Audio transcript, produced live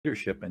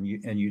leadership and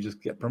you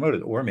just get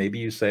promoted. Or maybe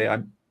you say,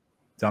 I'm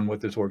done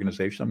with this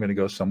organization, I'm going to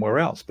go somewhere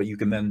else. But you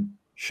can then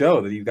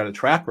show that you've got a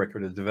track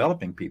record of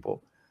developing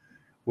people,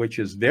 which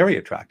is very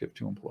attractive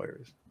to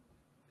employers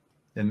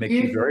and makes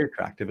you very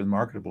attractive and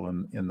marketable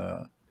in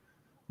the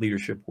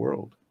leadership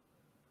world.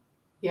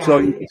 Yeah. So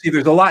you see,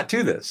 there's a lot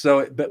to this.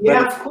 So, but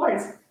of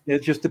course,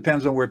 it just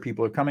depends on where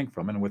people are coming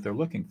from and what they're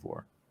looking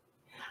for.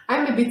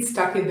 I'm a bit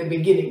stuck in the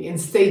beginning, in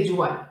stage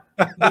one,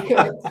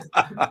 because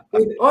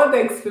with all the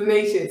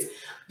explanations,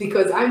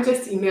 because I'm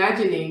just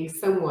imagining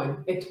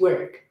someone at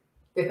work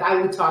that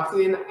I would talk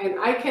to, and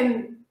I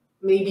can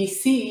maybe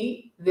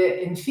see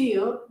and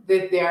feel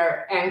that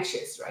they're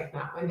anxious right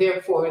now, and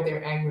therefore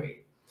they're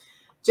angry.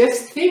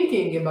 Just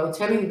thinking about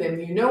telling them,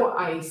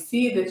 I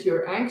see that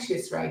you're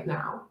anxious right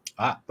now.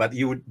 But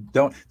you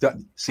don't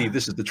see,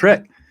 this is the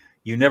trick.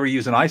 You never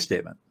use an I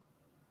statement.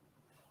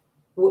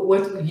 What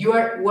would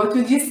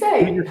you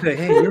say? You just say,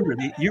 hey,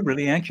 you're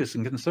really anxious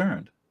and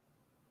concerned.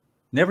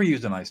 Never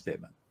use an I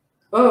statement.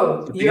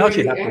 Oh, you're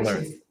really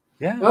anxious.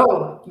 Yeah.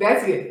 Oh,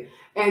 that's good.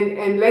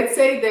 And let's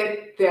say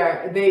that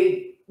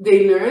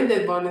they learn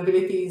that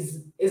vulnerability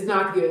is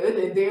not good,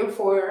 and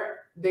therefore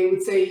they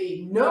would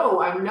say,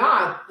 no, I'm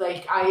not.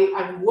 Like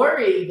I'm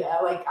worried.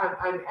 Like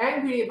I'm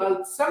angry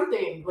about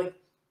something. Like,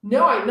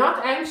 no, I'm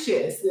not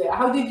anxious.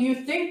 How did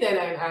you think that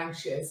I'm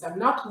anxious? I'm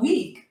not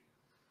weak.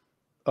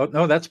 Oh,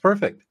 no, that's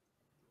perfect.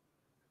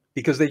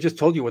 Because they just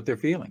told you what they're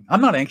feeling.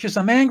 I'm not anxious,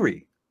 I'm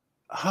angry.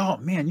 Oh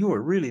man, you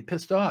were really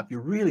pissed off.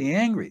 You're really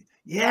angry.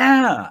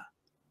 Yeah.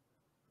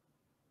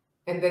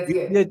 And that's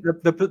good.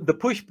 The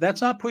push,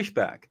 that's not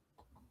pushback.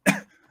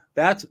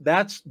 That's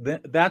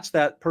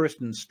that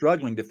person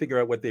struggling to figure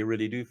out what they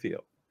really do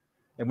feel.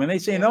 And when they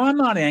say, no, I'm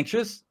not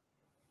anxious,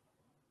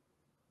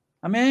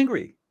 I'm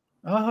angry.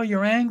 Oh,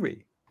 you're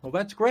angry. Well,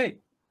 that's great.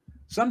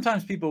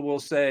 Sometimes people will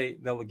say,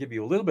 they'll give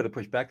you a little bit of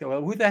pushback.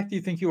 Well, who the heck do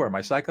you think you are?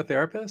 My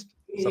psychotherapist?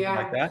 Something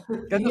like that.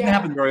 That doesn't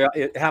happen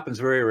it happens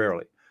very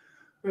rarely.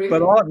 Really?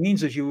 But all it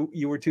means is you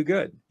were too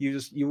good. You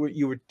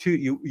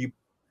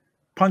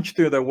punched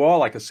through their wall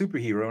like a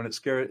superhero, and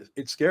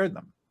it scared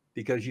them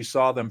because you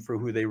saw them for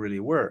who they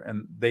really were.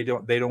 And they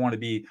don't want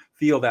to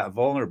feel that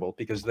vulnerable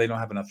because they don't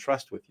have enough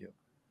trust with you.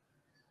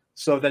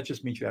 So that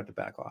just means you have to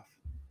back off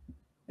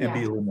and be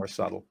a little more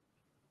subtle.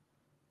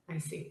 I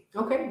see.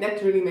 Okay,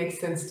 that really makes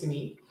sense to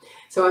me.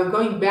 So I'm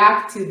going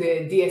back to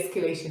the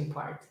de-escalation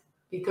part,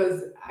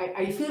 because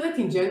I feel that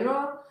in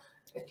general,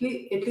 at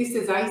least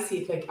as I see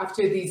it, like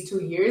after these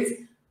 2 years,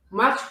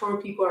 much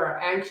more people are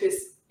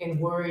anxious and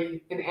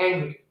worried and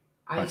angry.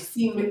 I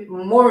see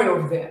more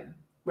of them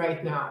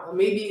right now.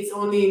 Maybe it's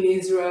only in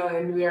Israel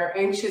and we are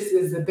anxious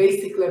as the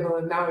basic level,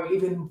 and now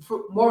even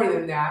more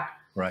than that.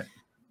 Right.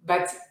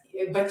 But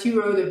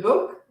you wrote a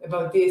book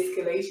about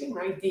de-escalation,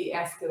 right?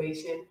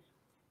 De-escalation.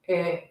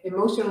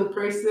 Emotional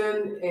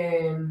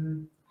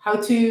person, how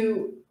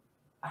to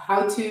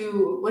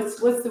what's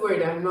the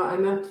word? I'm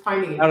not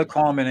finding it. How to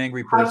calm an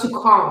angry person.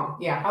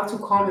 How to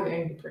calm an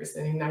angry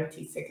person in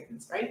 90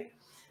 seconds, right?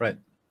 Right.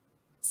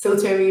 So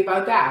tell me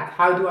about that.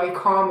 How do I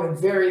calm a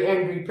very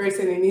angry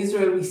person? In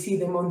Israel, we see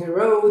them on the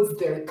roads,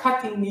 they're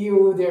cutting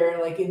you, they're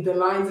like in the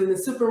lines in the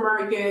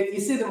supermarket, you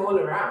see them all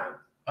around.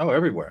 Oh,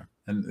 everywhere.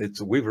 And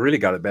we've really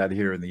got it bad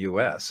here in the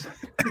US.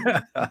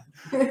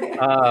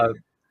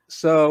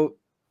 So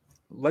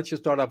let's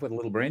just start off with a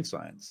little brain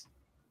science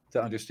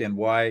to understand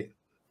why,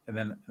 and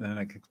then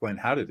I can explain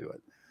how to do it.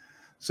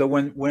 So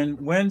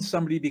when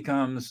somebody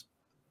becomes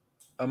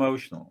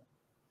emotional,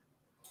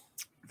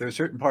 there are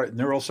certain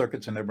neural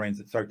circuits in their brains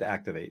that start to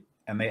activate,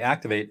 and they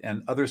activate,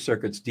 and other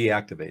circuits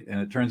deactivate. And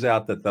it turns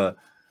out that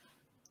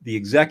the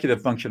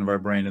executive function of our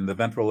brain in the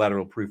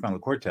ventrolateral prefrontal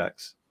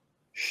cortex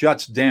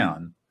shuts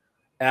down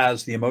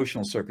as the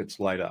emotional circuits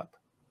light up.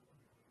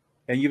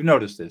 And you've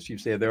noticed this. You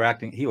say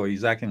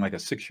he's acting like a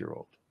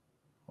 6-year-old.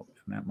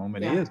 In that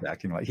moment, he is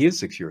acting like he is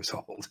 6 years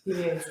old.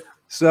 Yes.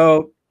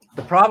 So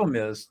the problem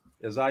is,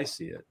 as I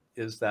see it,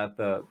 is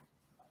that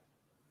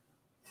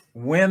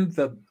when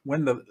the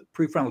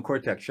prefrontal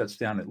cortex shuts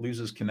down, it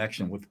loses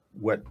connection with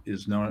what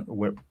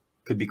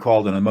could be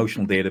called an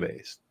emotional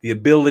database, the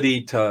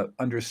ability to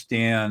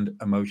understand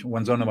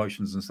one's own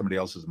emotions and somebody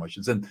else's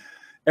emotions. And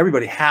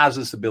everybody has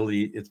this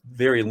ability. It's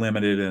very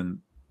limited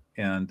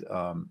and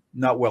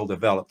not well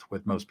developed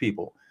with most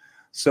people.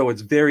 So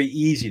it's very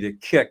easy to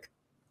kick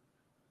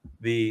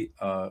the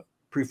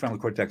prefrontal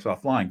cortex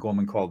offline.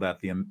 Goldman called that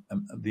the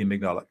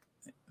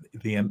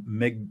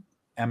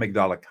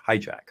amygdalic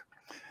hijack.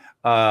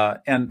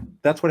 And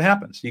that's what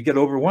happens. You get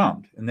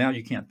overwhelmed, and now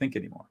you can't think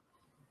anymore.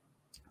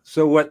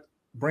 So what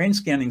brain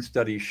scanning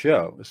studies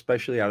show,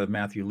 especially out of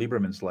Matthew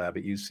Lieberman's lab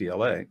at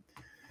UCLA,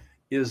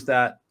 is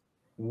that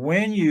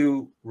when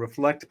you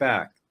reflect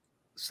back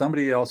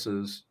somebody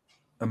else's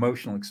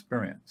emotional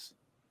experience,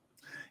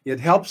 it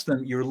helps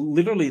them. You're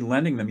literally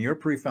lending them your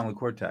prefrontal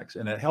cortex,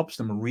 and it helps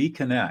them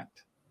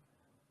reconnect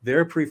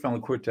their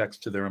prefrontal cortex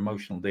to their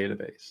emotional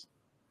database.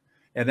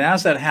 And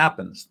as that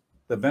happens,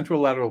 the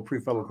ventrolateral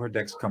prefrontal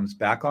cortex comes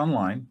back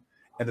online,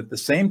 and at the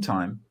same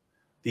time,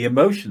 the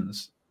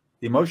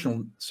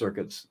emotional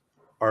circuits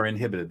are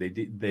inhibited.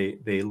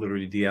 They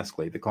literally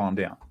de-escalate. They calm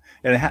down,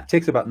 and it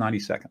takes about 90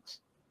 seconds.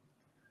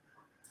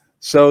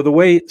 So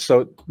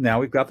now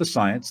we've got the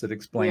science that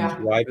explains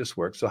why this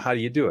works. So how do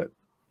you do it?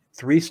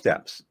 3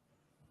 steps.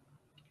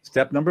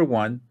 Step number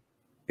 1,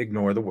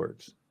 ignore the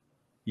words.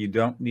 You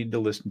don't need to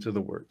listen to the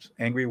words.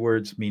 Angry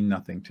words mean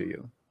nothing to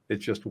you.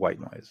 It's just white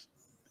noise.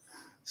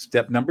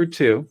 Step number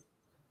 2,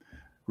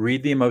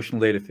 read the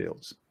emotional data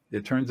fields.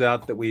 It turns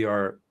out that we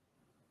are,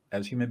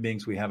 as human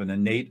beings, we have an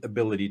innate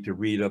ability to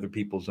read other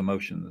people's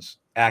emotions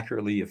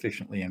accurately,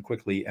 efficiently, and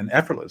quickly and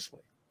effortlessly.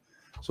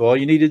 So all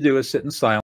you need to do is sit in silence.